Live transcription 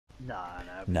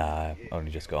No,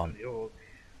 only just gone.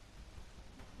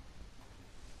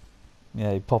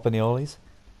 Yeah, you popping the ollies?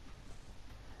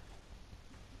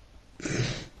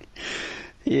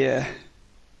 Yeah.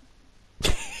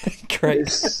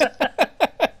 Great.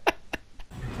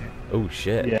 Oh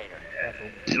shit. Yeah.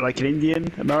 Like an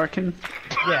Indian American?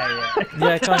 Yeah.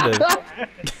 Yeah, kind of.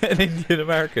 An Indian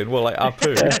American. Well, like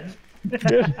Apu.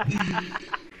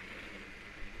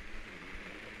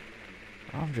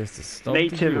 I'm just a stomp.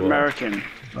 Native American.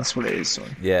 That's what it is, sorry.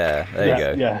 Yeah, there you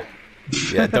go. Yeah.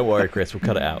 Yeah, don't worry, Chris. We'll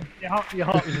cut it out. Your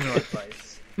heart is in the right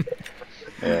place.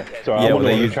 Yeah. Sorry, Yeah, well,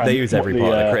 they use every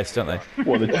part of Chris, don't they?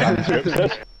 What the transcript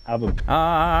says. Have them.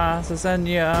 Ah,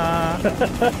 Sasenya.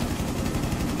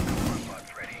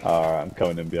 Alright, I'm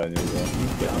coming in behind you as well.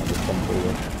 Getting on this one for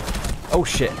you. Oh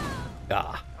shit.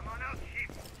 Ah.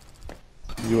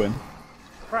 You win.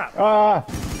 Crap. Ah!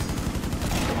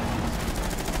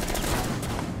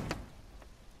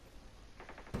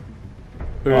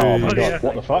 Oh my god,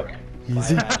 what the fuck?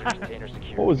 Easy.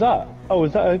 What was that? Oh,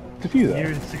 was that a diffuser?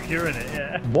 You're securing it,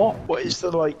 yeah. What? What is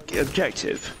the, like,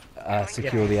 objective?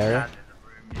 Secure the area.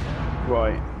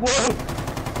 Right.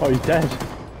 Whoa! Oh, he's dead.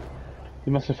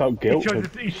 He must have felt guilt for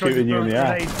shooting you in the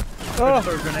air. Throw a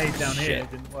grenade down here,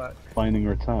 it didn't work. Finding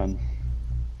return.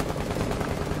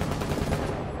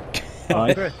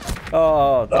 Nice.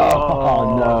 Oh,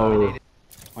 Oh no. I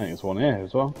think there's one here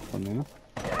as well, funnily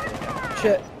enough.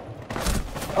 shit.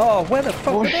 Oh, where the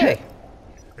fuck are they?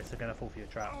 Chris are gonna fall for your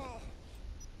trap.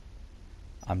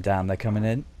 I'm down, they're coming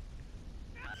in.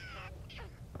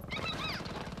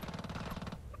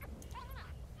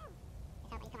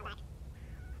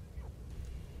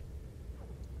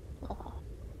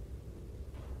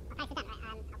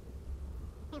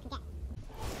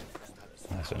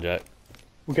 Nice one, Jack.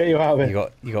 We'll get you out of here.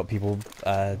 You got people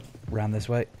round this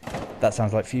way. That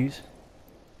sounds like Fuse.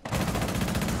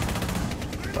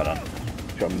 Well done.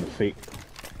 Shot him in the feet.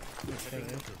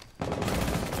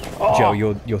 Joe,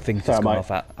 your thing's just Sorry, gone mate.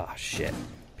 off at. Oh shit.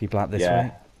 People out this Yeah.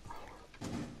 way.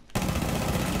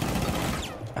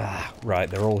 Ah, right,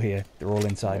 they're all here. They're all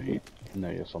inside. No,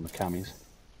 you're just on the cammies.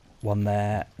 One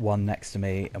there, one next to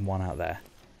me, and one out there.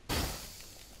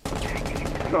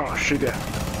 Oh, sugar.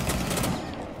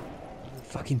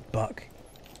 Fucking Buck.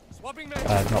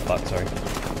 Not Buck, sorry.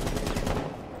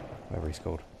 Whatever he's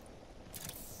called.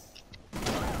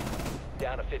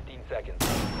 Down to 15 seconds.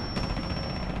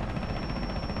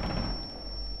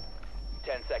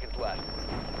 10 seconds left.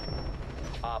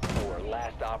 Op 4,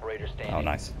 last operator standing. Oh,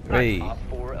 nice. Hey. Op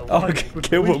 4 Oh, eliminated.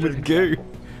 kill one with goo.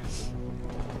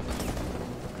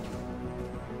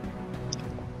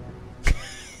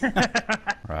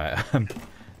 Right, I'm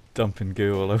dumping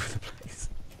goo all over the place.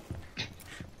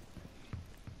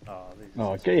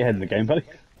 Oh, get your head in the game, buddy.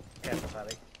 Careful,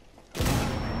 Sally.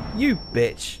 You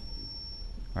bitch!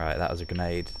 Right, that was a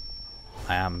grenade.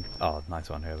 I am. Oh, nice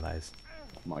one, whoever that is.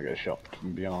 Might get shot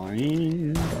from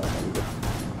behind.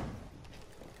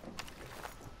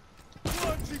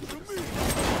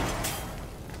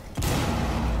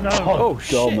 No! Oh, God,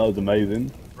 shit. that was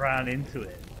amazing. Ran into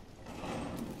it.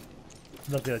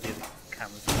 Love the idea that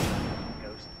cameras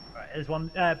ghost. Right, there's one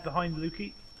behind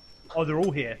Lukey. Oh, they're all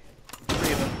here.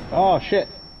 3 of them. Oh, shit.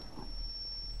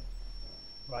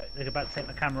 Right, they're about to take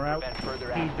my camera out. Prevent further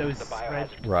Feed access those to the red.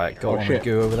 biohazard Right, got Oh, one shit. with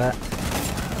goo over there.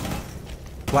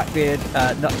 Blackbeard,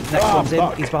 no, next Ah, one's in,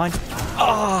 fuck. he's behind.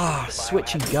 Ah,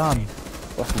 switching gun.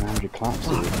 Fucking Andrew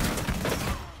Clapsy.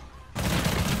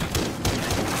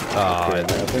 Ah, I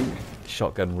think.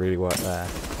 shotgun really worked there.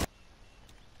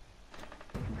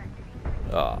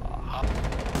 Ah,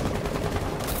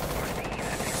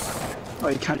 Oh,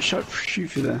 you can't shoot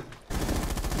through there.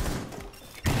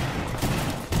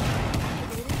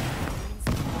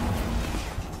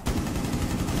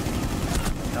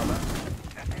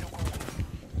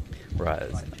 right,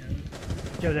 it's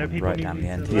Joe, there are people right down the moving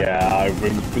end. to left. Yeah,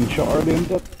 I've been shot already and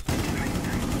dead.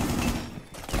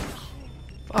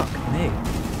 Fuck me.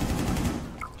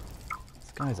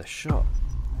 This guy's a shot.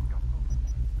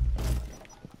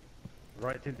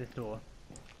 Right through this door.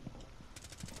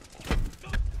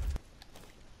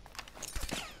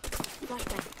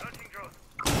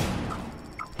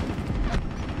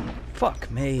 Fuck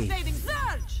me. Wait,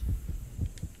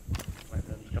 let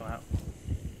them come out.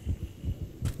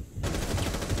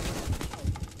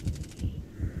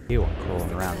 You want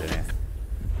crawling around in here.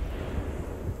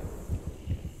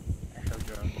 Echo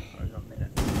drone. Hold on a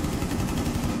minute.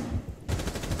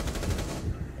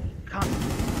 Can't.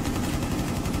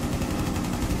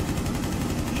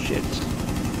 Shit.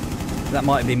 That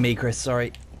might have been me, Chris,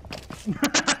 sorry.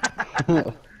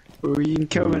 Well, you can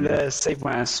come and save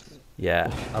my ass.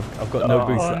 Yeah, I've got no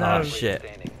boost. Oh, Ah, no. shit.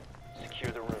 standing.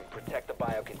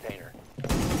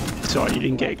 It's alright, you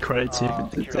didn't get credited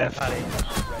with the Good job, death. Paddy.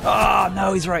 Oh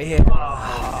no, he's right here.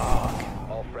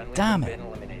 All friendlies Damn have it. been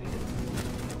eliminated.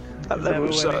 That Never level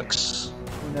win. sucks.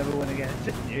 We'll never win again. It's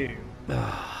just you.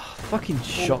 Fucking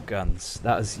shotguns.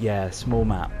 That was, yeah, small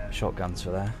map. Shotguns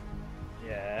for there.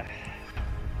 Yeah.